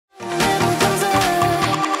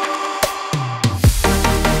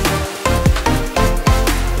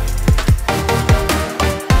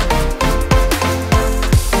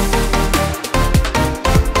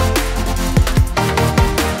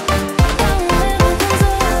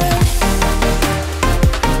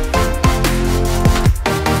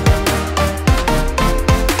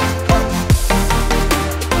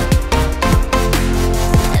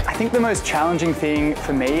most challenging thing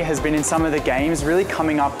for me has been in some of the games really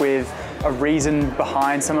coming up with a reason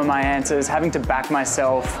behind some of my answers, having to back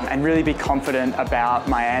myself and really be confident about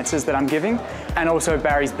my answers that I'm giving. And also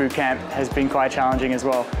Barry's bootcamp has been quite challenging as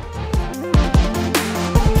well.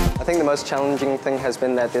 I think the most challenging thing has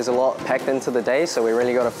been that there's a lot packed into the day, so we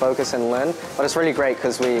really got to focus and learn. But it's really great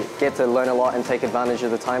because we get to learn a lot and take advantage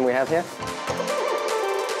of the time we have here.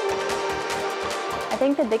 I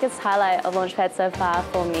think the biggest highlight of Launchpad so far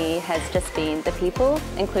for me has just been the people,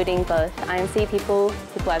 including both IMC people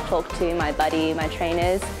I've talked to, my buddy, my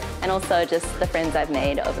trainers, and also just the friends I've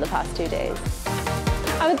made over the past 2 days.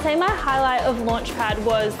 I would say my highlight of Launchpad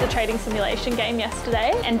was the trading simulation game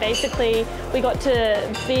yesterday, and basically we got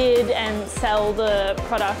to bid and sell the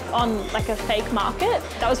product on like a fake market.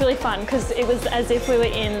 That was really fun because it was as if we were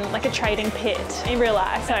in like a trading pit in real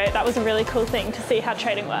life, so that was a really cool thing to see how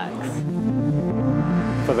trading works.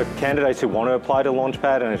 For the candidates who want to apply to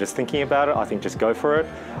Launchpad and are just thinking about it, I think just go for it.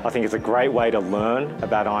 I think it's a great way to learn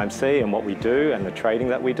about IMC and what we do and the trading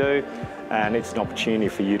that we do, and it's an opportunity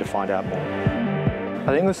for you to find out more.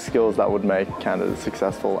 I think the skills that would make candidates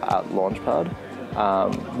successful at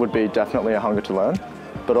Launchpad would be definitely a hunger to learn,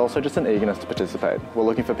 but also just an eagerness to participate. We're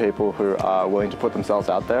looking for people who are willing to put themselves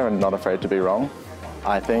out there and not afraid to be wrong.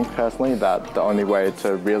 I think personally that the only way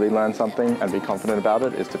to really learn something and be confident about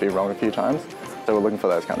it is to be wrong a few times. So we're looking for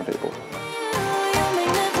those kind of people.